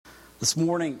This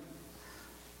morning,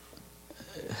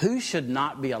 who should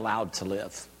not be allowed to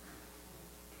live?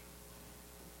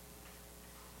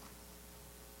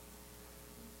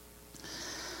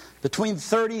 Between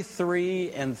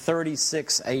 33 and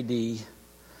 36 AD,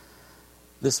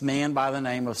 this man by the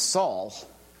name of Saul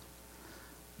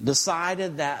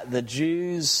decided that the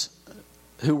Jews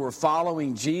who were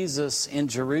following Jesus in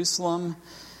Jerusalem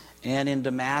and in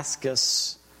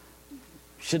Damascus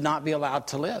should not be allowed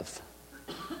to live.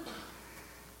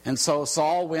 And so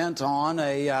Saul went on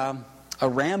a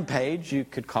rampage, you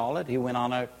could call it. He went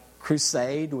on a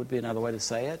crusade, would be another way to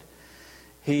say it.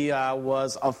 He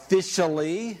was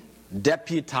officially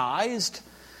deputized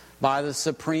by the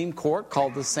Supreme Court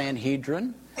called the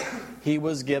Sanhedrin. He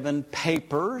was given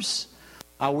papers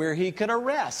where he could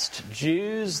arrest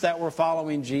Jews that were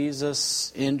following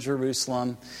Jesus in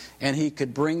Jerusalem, and he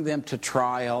could bring them to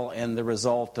trial, and the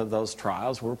result of those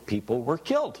trials were people were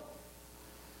killed.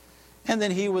 And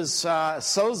then he was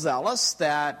so zealous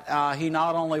that he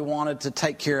not only wanted to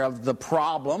take care of the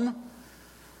problem,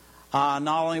 not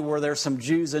only were there some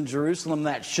Jews in Jerusalem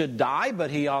that should die,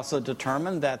 but he also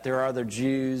determined that there are other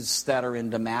Jews that are in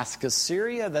Damascus,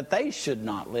 Syria, that they should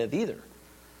not live either.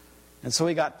 And so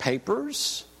he got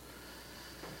papers,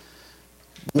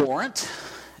 warrant,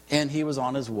 and he was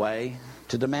on his way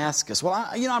to Damascus. Well,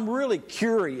 I'm really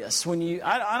curious when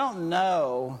I don't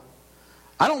know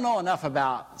enough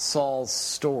about Saul's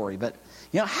story, but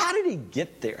how did he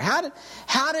get there? How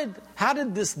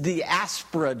did this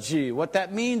diaspora Jew? What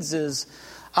that means is,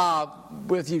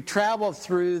 if you travel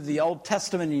through the Old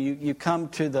Testament, you come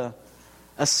to the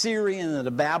Assyrian and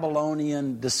the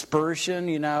Babylonian dispersion.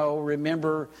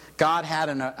 Remember, God had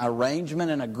an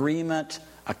arrangement, an agreement,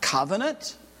 a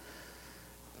covenant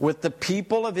with the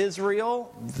people of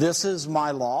Israel. This is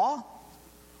my law.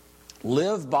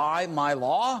 Live by my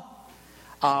law.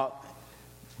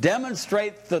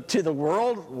 Demonstrate to the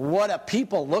world what a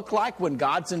people look like when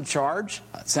God's in charge.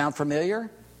 Sound familiar?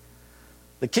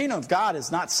 The kingdom of God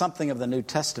is not something of the New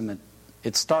Testament.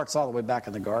 It starts all the way back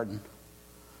in the garden.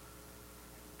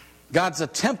 God's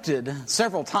attempted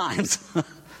several times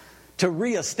to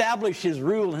reestablish His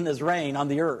rule and His reign on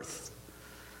the earth.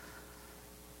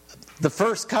 The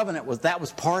first covenant was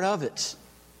part of it.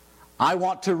 I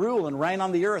want to rule and reign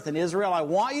on the earth. In Israel, I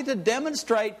want you to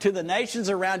demonstrate to the nations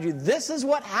around you, this is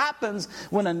what happens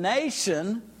when a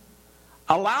nation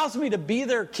allows me to be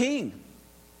their king.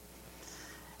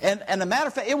 And as a matter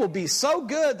of fact, it will be so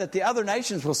good that the other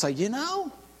nations will say,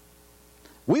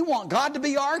 we want God to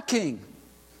be our king.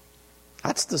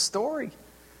 That's the story.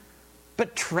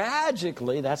 But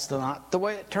tragically, that's not the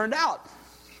way it turned out.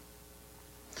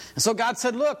 And so God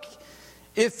said, look,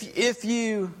 if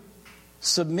you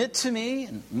submit to me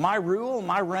and my rule,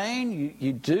 my reign,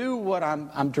 you do what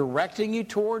I'm directing you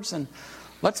towards, and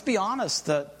let's be honest,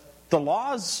 the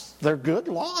laws, they're good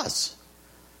laws.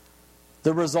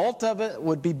 The result of it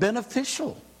would be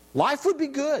beneficial. Life would be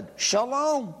good.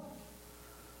 Shalom.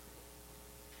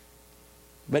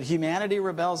 But humanity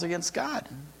rebels against God.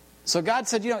 So God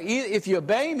said, if you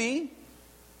obey me,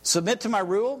 submit to my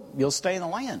rule, you'll stay in the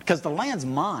land. Because the land's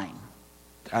mine.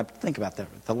 Think about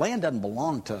that. The land doesn't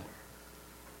belong to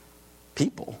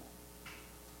people.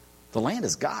 The land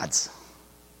is God's.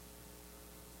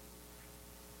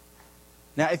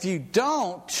 Now, if you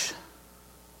don't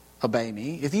obey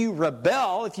me, if you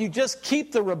rebel, if you just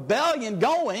keep the rebellion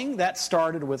going that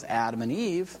started with Adam and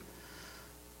Eve,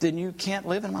 then you can't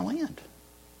live in my land.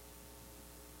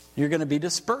 You're going to be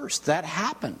dispersed. That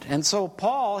happened. And so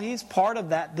Paul, he's part of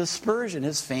that dispersion.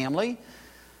 His family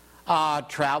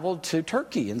traveled to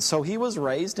Turkey. And so he was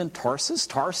raised in Tarsus.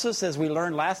 Tarsus, as we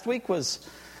learned last week, was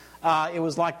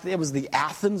the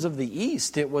Athens of the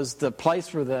East. It was the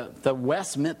place where the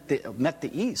West met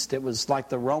the East. It was like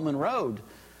the Roman road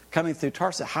coming through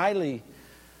Tarsus. Highly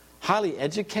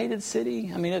educated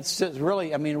city. It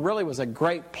really was a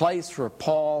great place for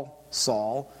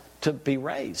Saul, to be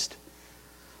raised.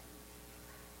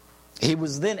 He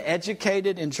was then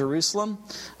educated in Jerusalem.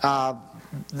 He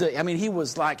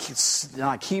was like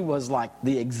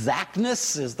the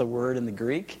exactness is the word in the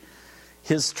Greek.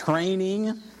 His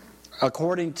training,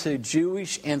 according to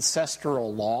Jewish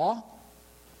ancestral law,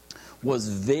 was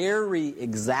very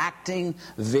exacting,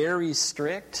 very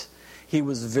strict. He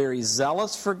was very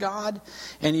zealous for God,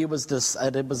 and he was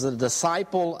a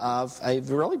disciple of a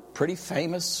really pretty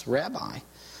famous rabbi,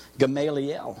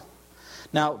 Gamaliel.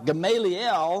 Now,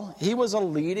 Gamaliel, he was a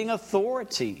leading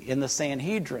authority in the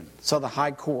Sanhedrin, so the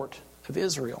high court of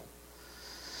Israel.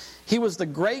 He was the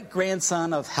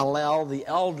great-grandson of Hillel the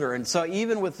elder, and so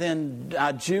even within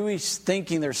Jewish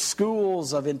thinking, there's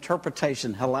schools of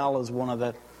interpretation. Hillel is one of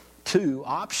the two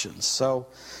options. So,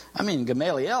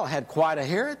 Gamaliel had quite a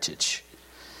heritage.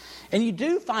 And you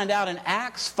do find out in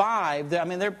Acts 5, that,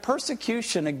 their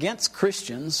persecution against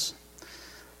Christians,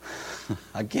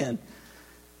 again,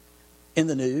 in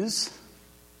the news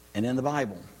and in the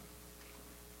Bible.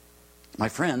 My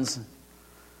friends,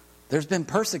 there's been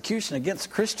persecution against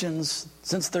Christians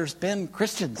since there's been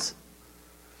Christians.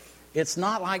 It's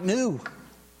not like new.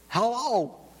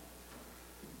 Hello.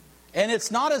 And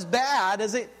it's not as bad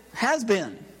as it has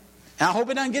been. And I hope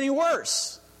it doesn't get any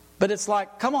worse. But it's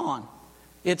like, come on.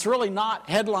 It's really not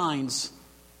headlines.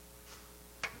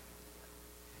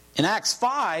 In Acts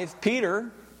 5,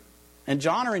 Peter and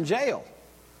John are in jail.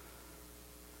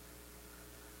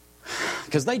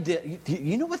 Because they did,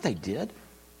 you know what they did?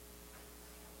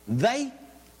 I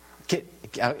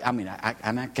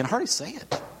can hardly say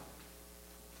it.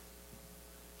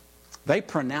 They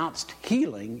pronounced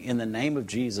healing in the name of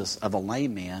Jesus of a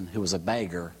lame man who was a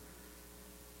beggar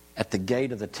at the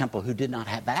gate of the temple, who did not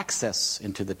have access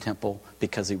into the temple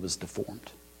because he was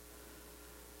deformed.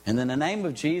 And in the name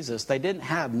of Jesus, they didn't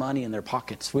have money in their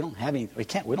pockets. We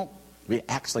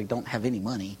actually don't have any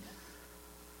money.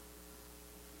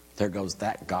 There goes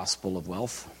that gospel of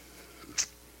wealth.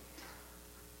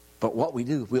 But what we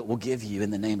do, we'll give you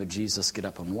in the name of Jesus, get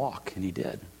up and walk. And he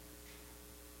did.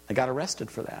 They got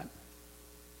arrested for that.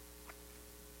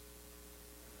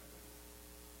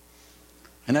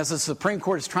 And as the Supreme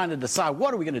Court is trying to decide,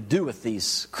 what are we going to do with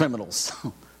these criminals?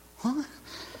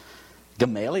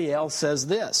 Gamaliel says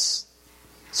this.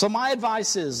 So my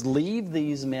advice is, leave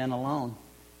these men alone.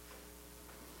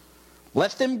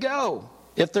 Let them go.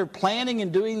 If they're planning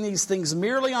and doing these things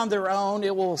merely on their own,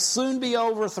 it will soon be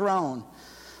overthrown.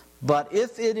 But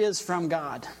if it is from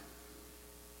God,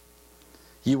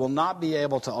 you will not be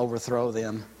able to overthrow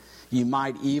them. You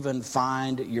might even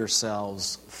find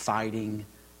yourselves fighting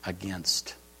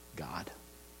against God.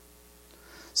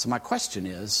 So my question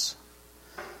is,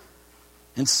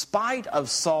 in spite of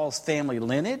Saul's family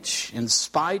lineage, in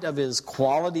spite of his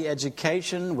quality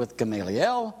education with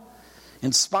Gamaliel,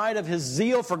 in spite of his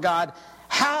zeal for God,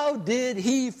 how did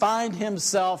he find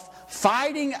himself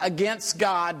fighting against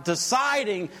God,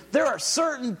 deciding there are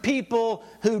certain people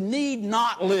who need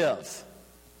not live?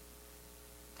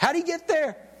 How did he get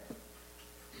there?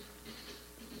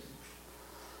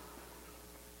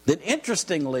 Then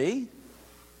interestingly,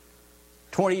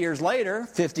 20 years later,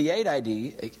 58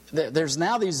 AD, there's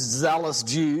now these zealous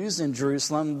Jews in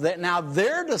Jerusalem that now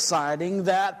they're deciding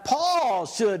that Paul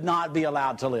should not be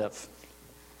allowed to live.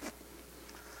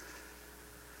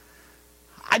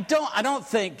 I don't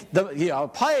think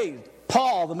play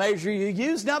Paul, the measure you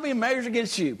use, now be a measure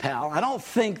against you, pal. I don't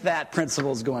think that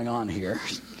principle is going on here.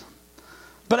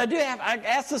 But I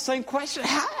ask the same question.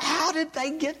 How did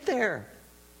they get there?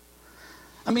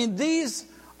 These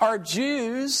are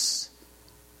Jews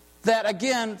that,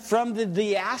 again, from the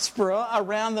diaspora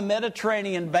around the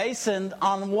Mediterranean basin,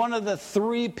 on one of the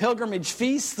 3 pilgrimage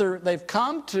feasts they've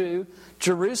come to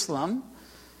Jerusalem.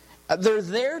 They're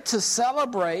there to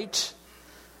celebrate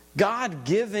God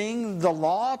giving the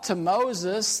law to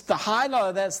Moses. The highlight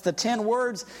of that's the 10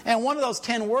 words. And one of those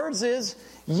 10 words is,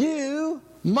 you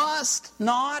must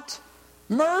not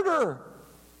murder.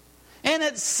 And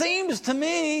it seems to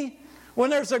me, when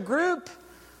there's a group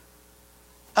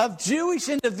of Jewish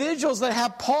individuals that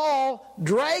have Paul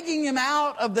dragging him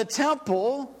out of the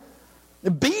temple,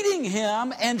 beating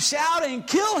him and shouting,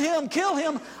 kill him, kill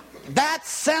him, that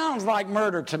sounds like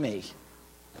murder to me.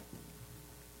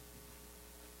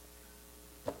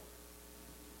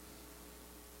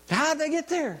 How did they get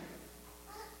there?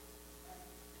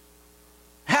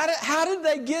 How did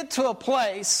they get to a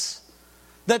place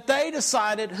that they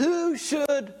decided who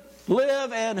should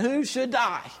live and who should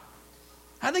die?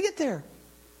 How did they get there?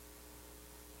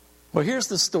 Well, here's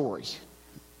the story.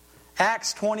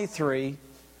 Acts 23,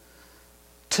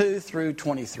 2 through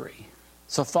 23.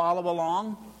 So follow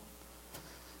along.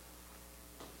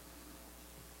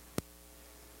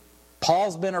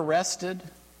 Paul's been arrested.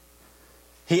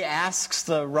 He asks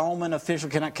the Roman official,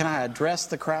 can I address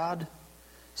the crowd? He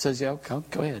says, yeah, go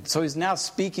ahead. So he's now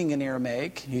speaking in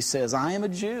Aramaic. He says, I am a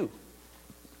Jew,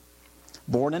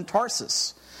 born in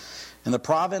Tarsus, in the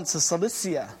province of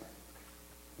Cilicia,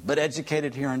 but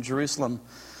educated here in Jerusalem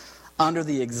under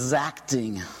the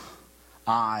exacting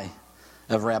eye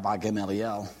of Rabbi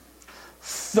Gamaliel,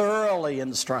 thoroughly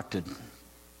instructed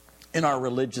in our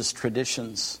religious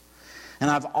traditions. And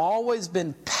I've always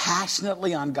been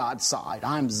passionately on God's side.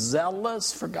 I'm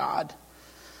zealous for God,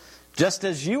 just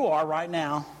as you are right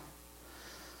now.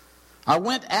 I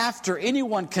went after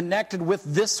anyone connected with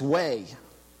this way,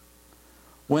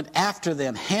 went after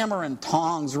them, hammer and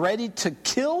tongs, ready to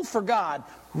kill for God.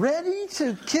 Ready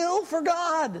to kill for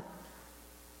God.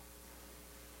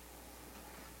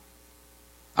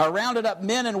 I rounded up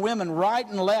men and women right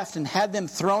and left and had them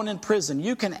thrown in prison.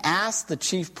 You can ask the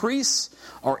chief priests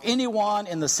or anyone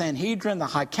in the Sanhedrin, the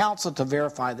high council, to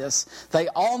verify this. They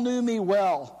all knew me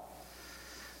well.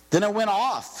 Then I went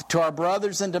off to our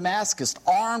brothers in Damascus,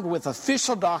 armed with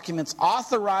official documents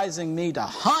authorizing me to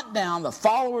hunt down the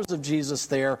followers of Jesus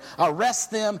there,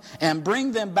 arrest them, and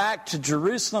bring them back to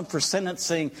Jerusalem for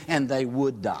sentencing, and they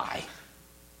would die.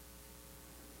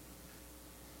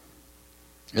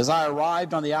 As I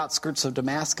arrived on the outskirts of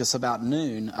Damascus about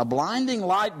noon, a blinding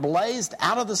light blazed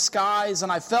out of the skies,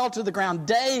 and I fell to the ground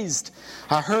dazed.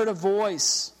 I heard a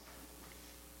voice.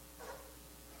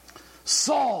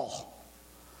 Saul,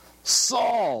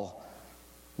 Saul,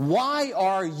 why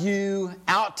are you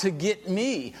out to get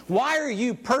me? Why are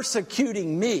you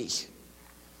persecuting me?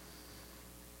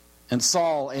 And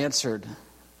Saul answered,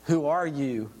 who are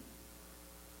you,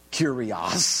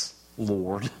 Kyrios,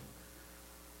 Lord?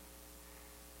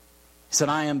 He said,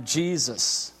 I am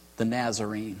Jesus, the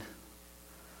Nazarene.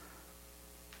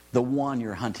 The one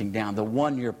you're hunting down, the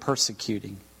one you're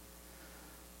persecuting.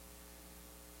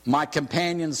 My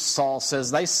companions, Saul says,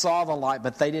 they saw the light,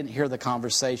 but they didn't hear the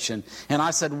conversation. And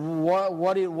I said,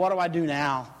 what do I do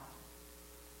now?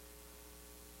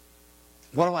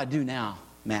 What do I do now,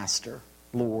 Master,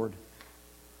 Lord?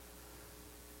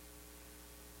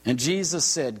 And Jesus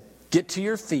said, get to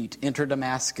your feet, enter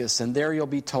Damascus, and there you'll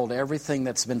be told everything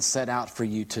that's been set out for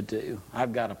you to do.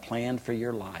 I've got a plan for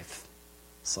your life,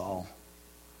 Saul.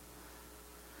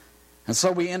 And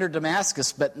so we entered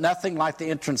Damascus, but nothing like the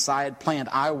entrance I had planned.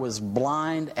 I was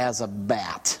blind as a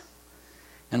bat,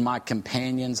 and my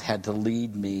companions had to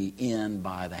lead me in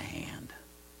by the hand.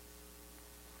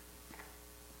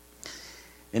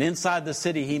 And inside the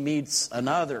city, he meets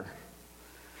another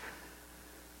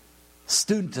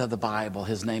student of the Bible.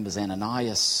 His name is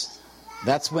Ananias.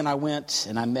 That's when I went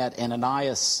and I met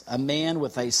Ananias, a man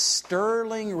with a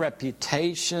sterling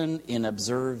reputation in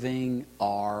observing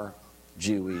our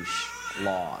Jewish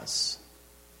laws.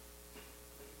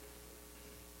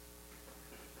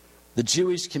 The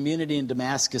Jewish community in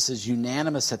Damascus is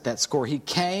unanimous at that score. He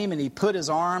came and he put his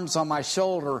arms on my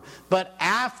shoulder, but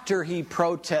after he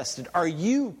protested, are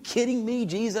you kidding me,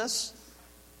 Jesus?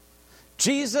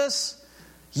 Jesus,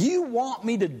 you want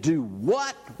me to do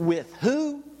what with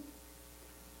who?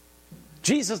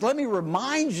 Jesus, let me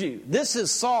remind you, this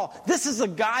is Saul. This is a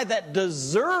guy that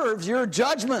deserves your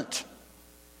judgment.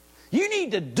 You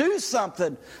need to do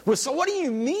something with Saul. What do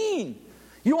you mean?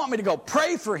 You want me to go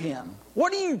pray for him?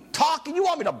 What are you talking? You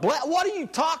want me to bless? What are you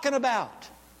talking about?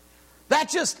 That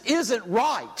just isn't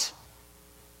right.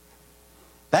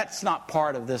 That's not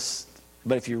part of this,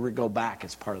 but if you go back,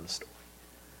 it's part of the story.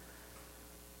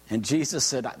 And Jesus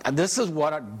said, this is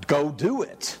what, go do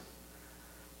it.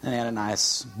 And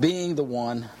Ananias, being the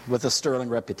one with a sterling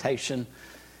reputation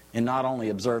in not only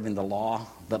observing the law,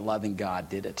 but loving God,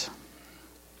 did it.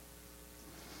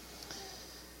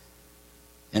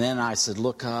 And then I said,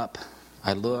 look up.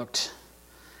 I looked,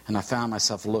 and I found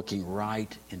myself looking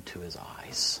right into his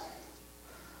eyes.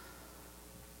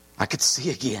 I could see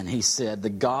again, he said, the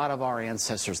God of our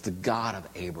ancestors, the God of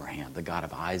Abraham, the God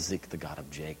of Isaac, the God of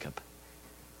Jacob,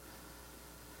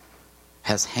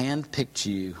 has handpicked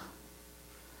you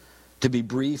to be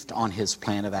briefed on his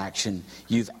plan of action.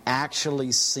 You've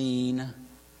actually seen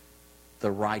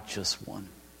the righteous one.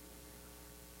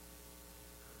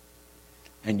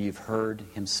 And you've heard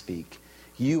him speak.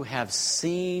 You have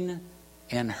seen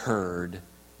and heard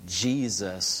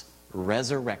Jesus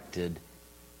resurrected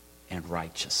and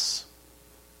righteous.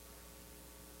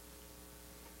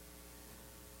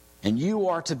 And you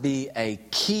are to be a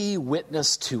key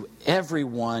witness to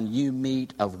everyone you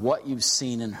meet of what you've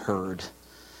seen and heard.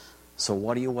 So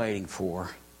what are you waiting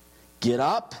for? Get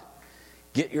up,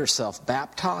 get yourself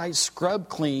baptized, scrub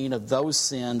clean of those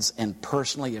sins, and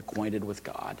personally acquainted with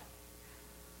God.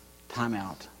 Time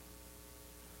out.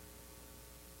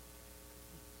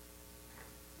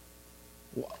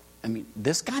 I mean,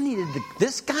 this guy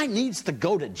needs to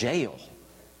go to jail.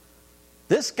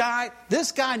 This guy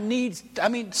needs,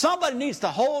 somebody needs to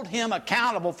hold him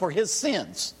accountable for his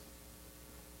sins.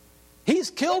 He's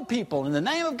killed people in the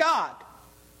name of God.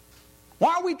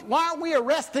 Why are we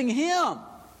arresting him?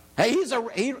 Hey, he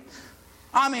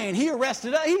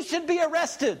arrested us. He should be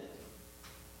arrested.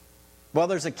 Well,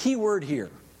 there's a key word here.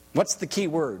 What's the key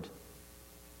word?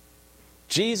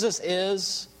 Jesus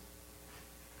is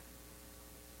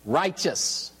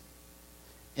righteous.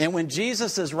 And when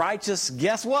Jesus is righteous,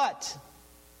 guess what?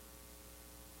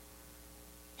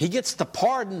 He gets to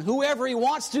pardon whoever he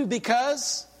wants to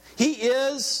because he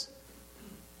is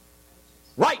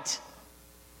right.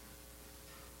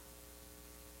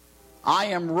 I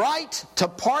am right to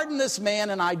pardon this man,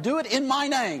 and I do it in my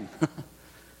name.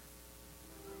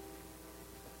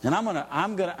 And I'm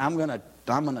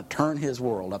gonna turn his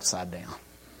world upside down.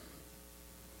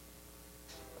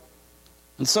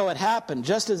 And so it happened,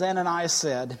 just as Ananias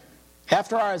said.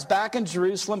 After I was back in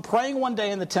Jerusalem, praying one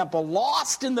day in the temple,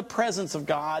 lost in the presence of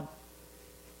God.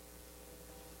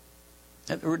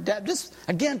 Just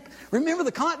again, remember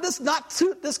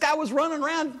this guy was running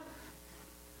around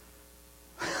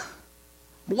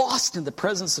lost in the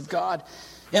presence of God.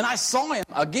 And I saw him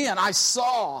again. I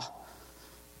saw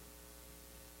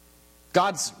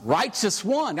God's righteous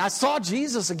one. I saw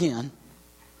Jesus again.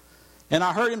 And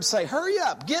I heard him say, hurry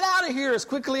up, get out of here as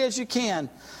quickly as you can.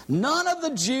 None of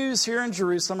the Jews here in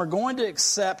Jerusalem are going to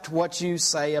accept what you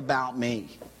say about me.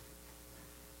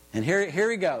 And here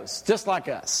he goes, just like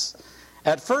us.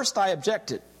 At first I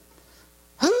objected.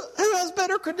 Who has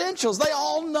better credentials? They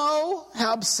all know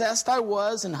how obsessed I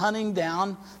was in hunting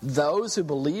down those who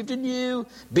believed in you,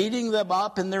 beating them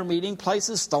up in their meeting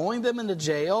places, throwing them into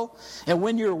jail. And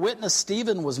when your witness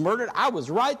Stephen was murdered, I was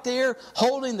right there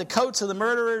holding the coats of the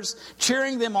murderers,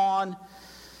 cheering them on.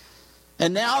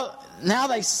 And now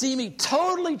they see me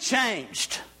totally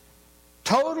changed,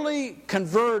 totally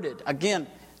converted. Again,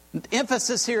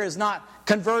 emphasis here is not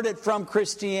converted from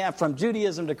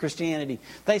Judaism to Christianity.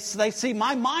 They see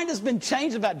my mind has been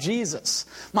changed about Jesus.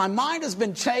 My mind has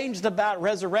been changed about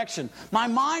resurrection. My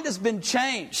mind has been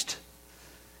changed.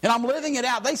 And I'm living it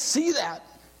out. They see that.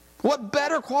 What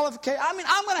better qualification? I mean,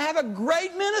 I'm going to have a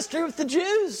great ministry with the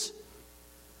Jews.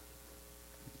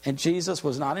 And Jesus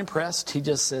was not impressed. He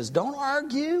just says, don't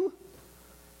argue.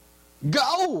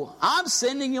 Go. I'm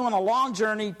sending you on a long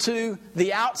journey to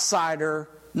the outsider,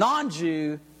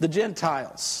 non-Jew, the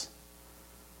Gentiles.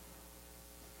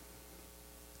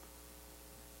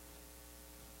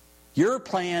 Your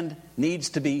plan needs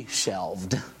to be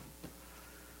shelved.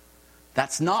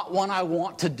 That's not what I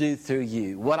want to do through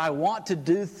you. What I want to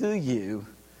do through you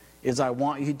is I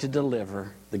want you to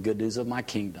deliver the good news of my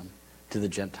kingdom to the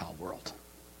Gentile world.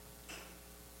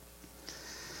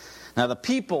 Now the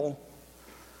people,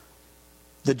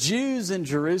 the Jews in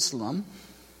Jerusalem,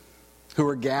 who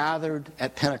were gathered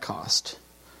at Pentecost,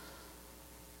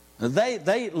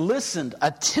 they listened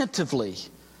attentively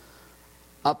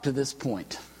up to this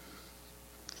point.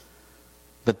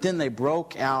 But then they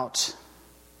broke out,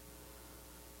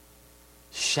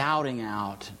 shouting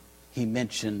out, he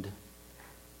mentioned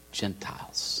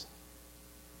Gentiles.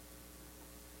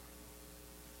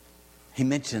 He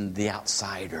mentioned the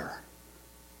outsider.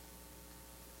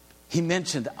 He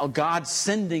mentioned, God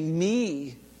sending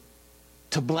me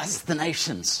to bless the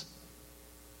nations.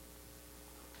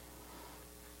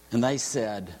 And they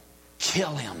said,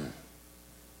 kill him.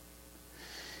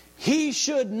 He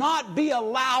should not be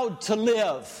allowed to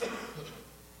live.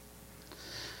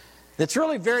 It's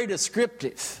really very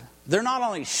descriptive. They're not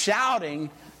only shouting,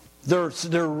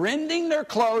 they're rending their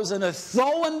clothes and they're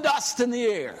throwing dust in the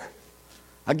air.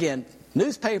 Again,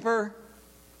 newspaper,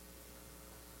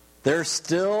 there's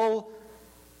still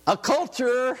a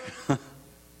culture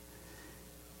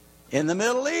in the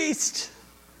Middle East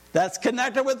that's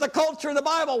connected with the culture of the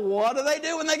Bible. What do they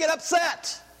do when they get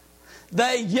upset?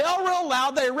 They yell real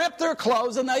loud, they rip their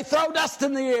clothes, and they throw dust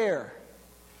in the air.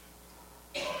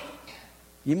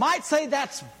 You might say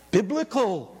that's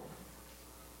biblical.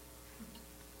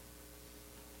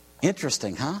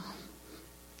 Interesting, huh?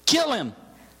 Kill him.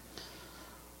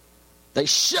 They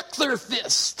shook their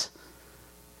fist.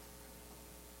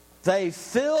 They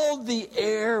filled the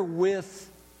air with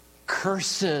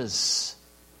curses.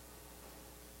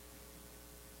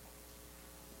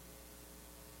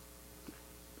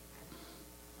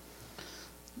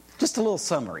 Just a little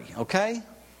summary, okay?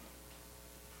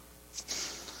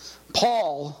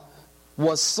 Paul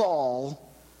was Saul,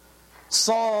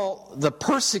 the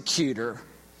persecutor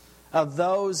of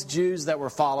those Jews that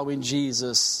were following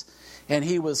Jesus, and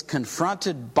he was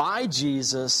confronted by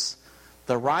Jesus,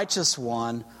 the righteous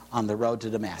one, on the road to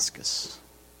Damascus.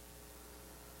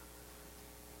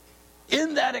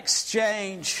 In that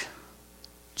exchange,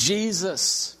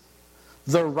 Jesus,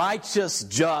 the righteous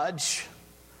judge,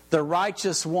 the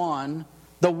righteous one,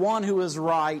 the one who is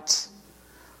right,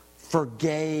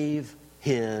 forgave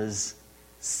his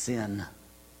sin.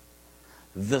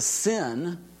 The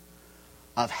sin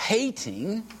of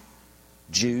hating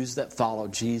Jews that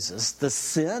followed Jesus, the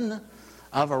sin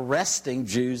of arresting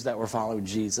Jews that were following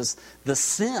Jesus, the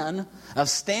sin of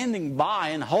standing by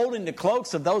and holding the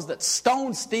cloaks of those that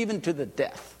stoned Stephen to the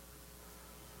death.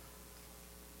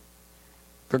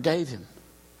 forgave him.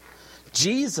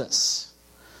 Jesus,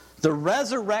 the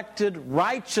resurrected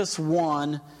righteous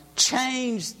one,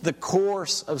 changed the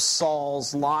course of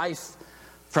Saul's life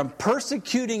from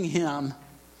persecuting him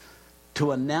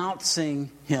to announcing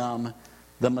him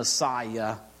the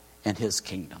Messiah and his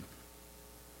kingdom.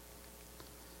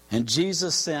 And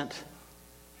Jesus sent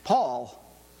Paul,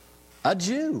 a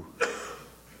Jew.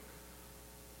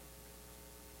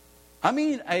 I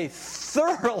mean, a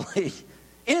thoroughly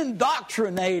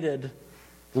indoctrinated,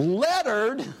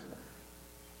 lettered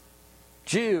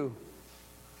Jew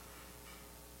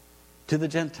to the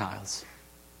Gentiles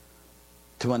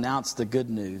to announce the good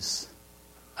news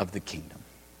of the kingdom.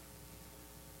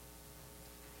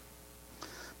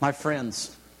 My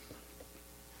friends,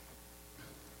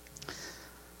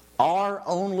 our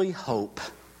only hope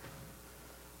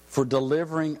for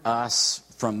delivering us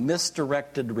from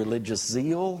misdirected religious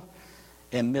zeal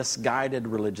and misguided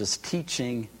religious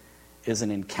teaching is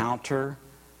an encounter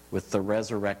with the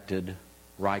resurrected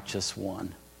righteous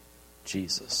one,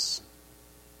 Jesus.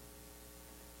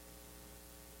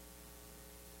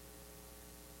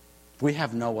 We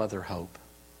have no other hope.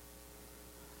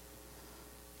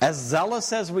 As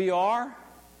zealous as we are,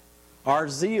 our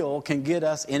zeal can get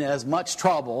us in as much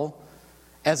trouble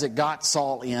as it got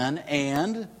Saul in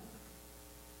and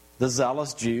the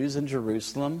zealous Jews in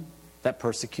Jerusalem that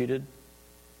persecuted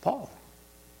Paul.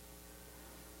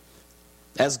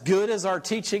 As good as our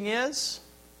teaching is,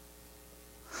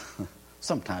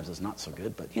 sometimes it's not so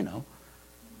good, but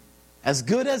as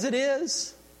good as it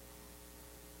is,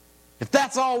 if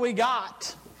that's all we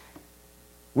got,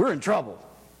 we're in trouble.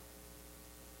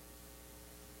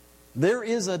 There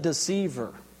is a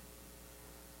deceiver.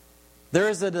 There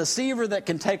is a deceiver that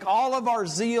can take all of our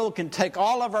zeal, can take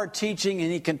all of our teaching,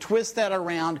 and he can twist that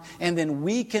around, and then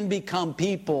we can become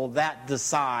people that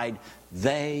decide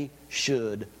they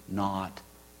should not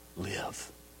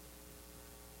live.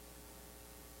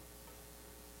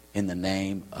 In the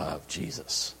name of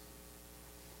Jesus.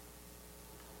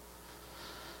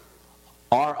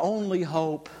 Our only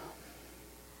hope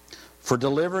for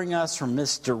delivering us from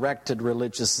misdirected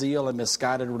religious zeal and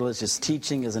misguided religious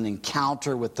teaching is an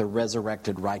encounter with the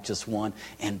resurrected righteous one.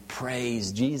 And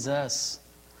praise Jesus,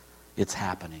 it's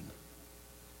happening.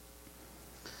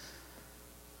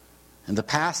 In the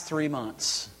past 3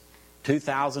 months,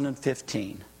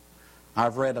 2015,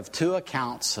 I've read of 2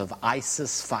 accounts of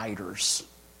ISIS fighters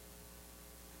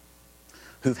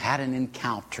who've had an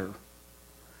encounter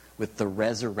with the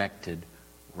resurrected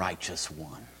righteous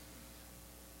one.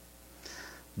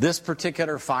 This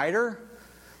particular fighter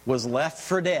was left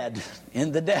for dead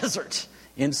in the desert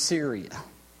in Syria.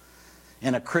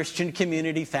 And a Christian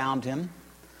community found him,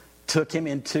 took him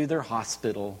into their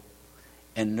hospital,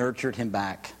 and nurtured him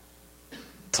back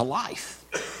to life.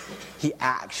 He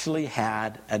actually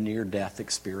had a near-death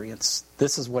experience.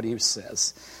 This is what he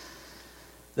says.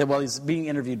 That while he's being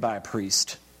interviewed by a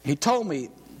priest, he told me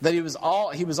that he was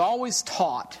always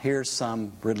taught, here's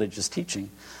some religious teaching,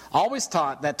 always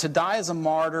taught that to die as a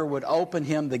martyr would open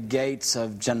him the gates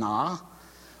of Jannah,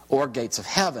 or gates of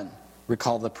heaven,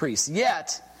 recall the priest.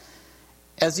 Yet,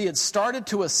 as he had started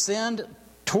to ascend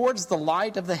towards the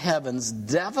light of the heavens,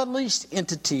 devilish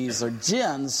entities, or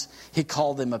jinns, he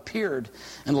called them, appeared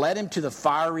and led him to the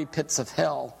fiery pits of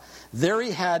hell. There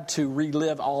he had to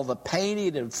relive all the pain he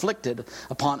had inflicted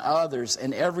upon others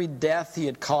and every death he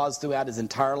had caused throughout his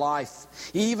entire life.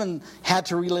 He even had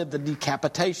to relive the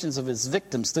decapitations of his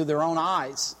victims through their own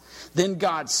eyes. Then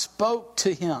God spoke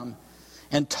to him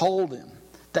and told him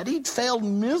that he'd failed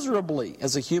miserably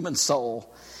as a human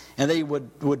soul, and that he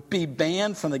would be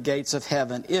banned from the gates of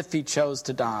heaven if he chose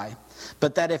to die.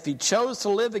 But that if he chose to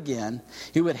live again,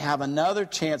 he would have another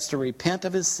chance to repent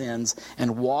of his sins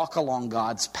and walk along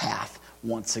God's path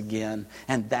once again.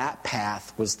 And that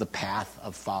path was the path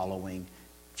of following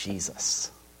Jesus,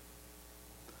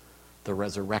 the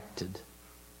resurrected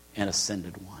and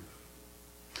ascended one.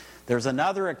 There's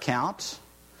another account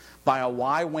by a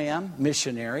YWAM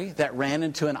missionary that ran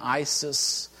into an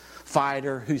ISIS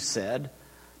fighter who said,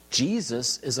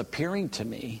 Jesus is appearing to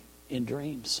me in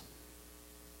dreams.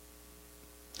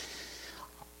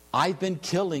 I've been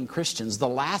killing Christians. The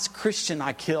last Christian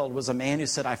I killed was a man who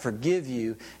said, I forgive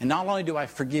you. And not only do I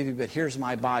forgive you, but here's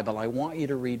my Bible. I want you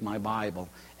to read my Bible,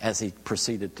 as he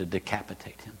proceeded to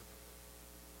decapitate him.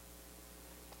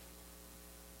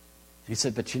 He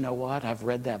said, but you know what? I've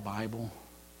read that Bible.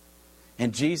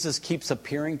 And Jesus keeps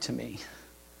appearing to me.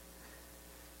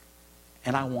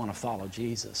 And I want to follow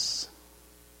Jesus.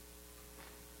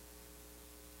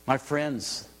 My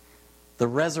friends, the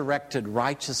resurrected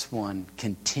righteous one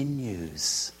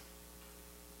continues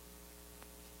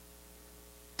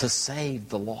to save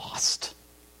the lost.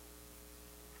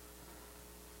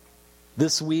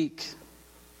 This week,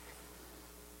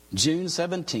 June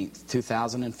 17th,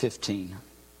 2015,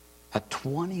 a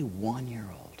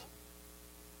 21-year-old,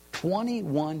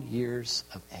 21 years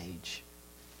of age,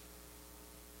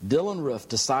 Dylan Roof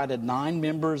decided 9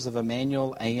 members of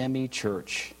Emmanuel AME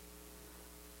Church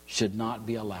should not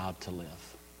be allowed to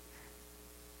live.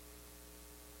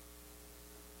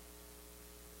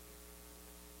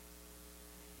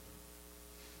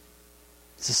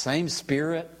 It's the same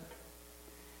spirit,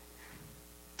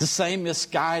 the same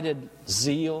misguided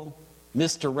zeal,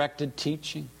 misdirected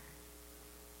teaching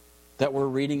that we're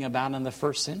reading about in the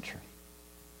first century.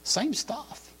 Same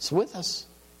stuff. It's with us.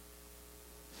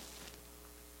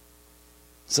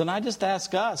 So then I just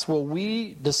ask us, will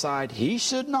we decide he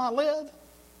should not live?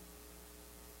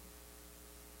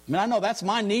 I mean, I know that's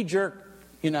my knee-jerk,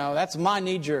 that's my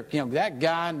knee-jerk. That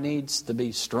guy needs to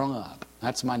be strung up.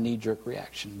 That's my knee-jerk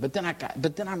reaction. But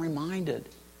then I'm reminded,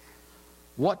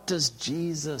 what does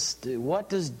Jesus do? What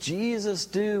does Jesus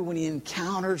do when he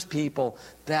encounters people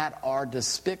that are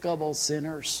despicable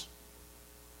sinners?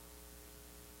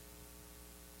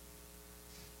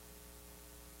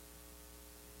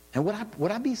 And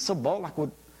would I be so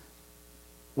bold?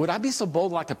 Would I be so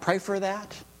bold like to pray for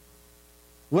that?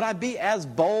 Would I be as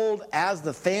bold as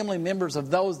the family members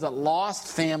of those that lost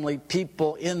family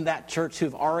people in that church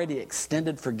who've already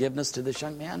extended forgiveness to this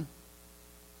young man?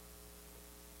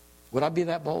 Would I be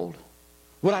that bold?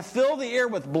 Would I fill the air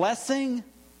with blessing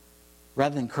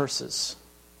rather than curses?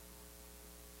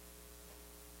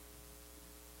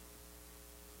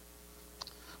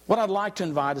 What I'd like to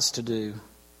invite us to do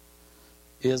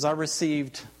is I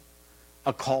received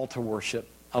a call to worship,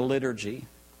 a liturgy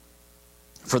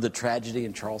for the tragedy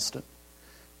in Charleston.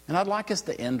 And I'd like us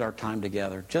to end our time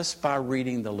together just by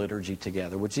reading the liturgy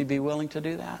together. Would you be willing to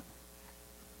do that?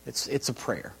 It's a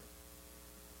prayer.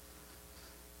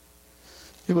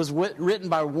 It was written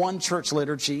by One Church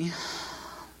Liturgy.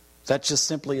 That just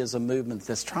simply is a movement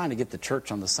that's trying to get the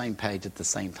church on the same page at the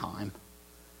same time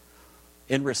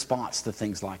in response to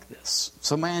things like this.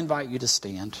 So may I invite you to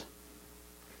stand.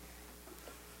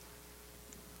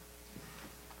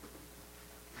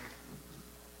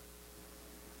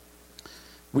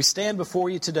 We stand before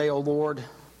you today, O Lord,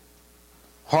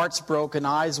 hearts broken,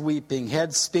 eyes weeping,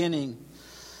 heads spinning.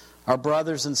 Our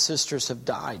brothers and sisters have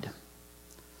died.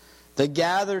 They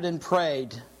gathered and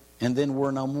prayed, and then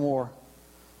were no more.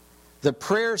 The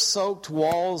prayer-soaked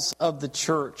walls of the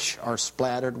church are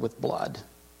splattered with blood.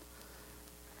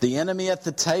 The enemy at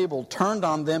the table turned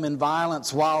on them in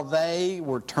violence while they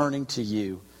were turning to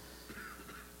you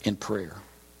in prayer.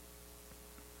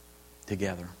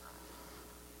 Together,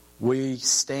 we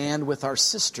stand with our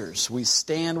sisters. We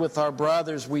stand with our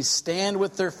brothers. We stand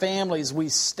with their families. We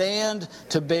stand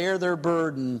to bear their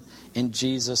burden in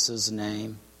Jesus'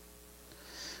 name.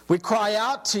 We cry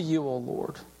out to you, O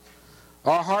Lord.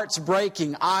 Our hearts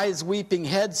breaking, eyes weeping,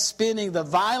 heads spinning. The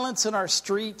violence in our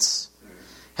streets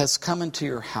has come into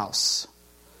your house.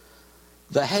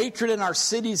 The hatred in our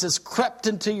cities has crept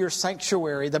into your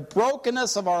sanctuary. The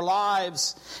brokenness of our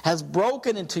lives has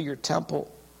broken into your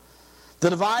temple. The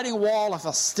dividing wall of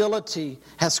hostility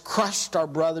has crushed our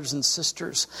brothers and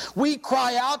sisters. We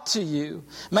cry out to you.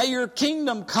 May your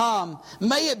kingdom come.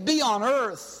 May it be on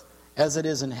earth as it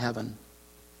is in heaven.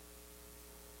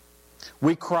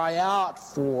 We cry out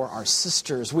for our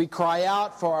sisters. We cry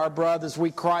out for our brothers.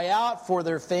 We cry out for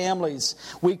their families.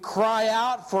 We cry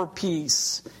out for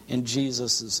peace in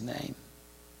Jesus' name.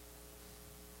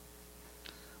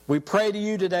 We pray to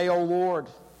you today, O Lord.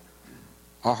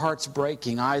 Our hearts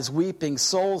breaking, eyes weeping,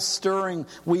 souls stirring.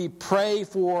 We pray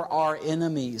for our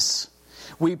enemies.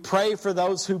 We pray for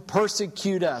those who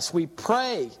persecute us. We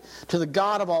pray to the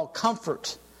God of all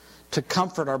comfort to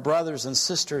comfort our brothers and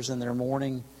sisters in their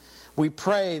mourning. We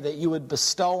pray that you would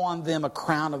bestow on them a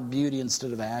crown of beauty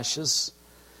instead of ashes.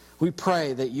 We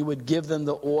pray that you would give them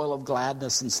the oil of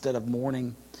gladness instead of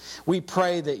mourning. We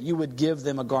pray that you would give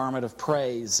them a garment of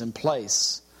praise in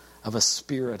place of a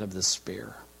spirit of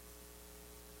despair.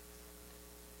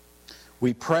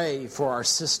 We pray for our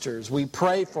sisters. We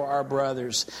pray for our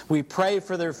brothers. We pray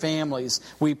for their families.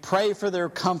 We pray for their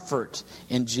comfort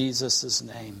in Jesus'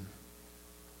 name.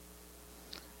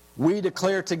 We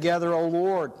declare together, O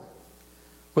Lord,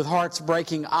 with hearts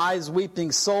breaking, eyes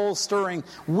weeping, souls stirring,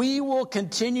 we will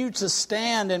continue to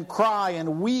stand and cry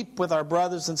and weep with our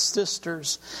brothers and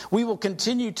sisters. We will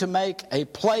continue to make a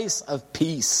place of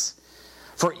peace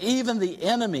for even the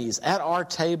enemies at our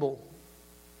table.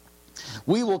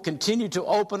 We will continue to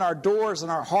open our doors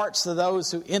and our hearts to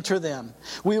those who enter them.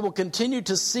 We will continue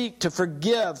to seek to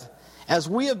forgive As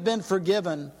we have been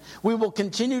forgiven, we will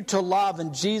continue to love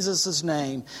in Jesus'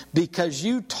 name because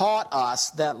you taught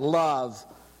us that love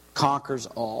conquers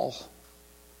all.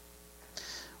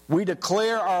 We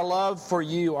declare our love for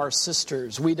you, our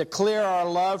sisters. We declare our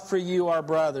love for you, our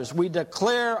brothers. We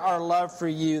declare our love for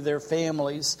you, their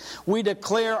families. We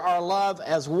declare our love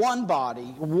as one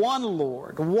body, one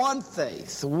Lord, one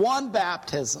faith, one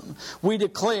baptism. We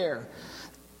declare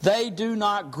they do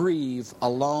not grieve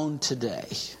alone today.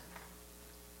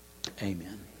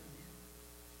 Amen.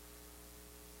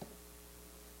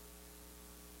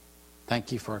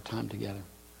 Thank you for our time together.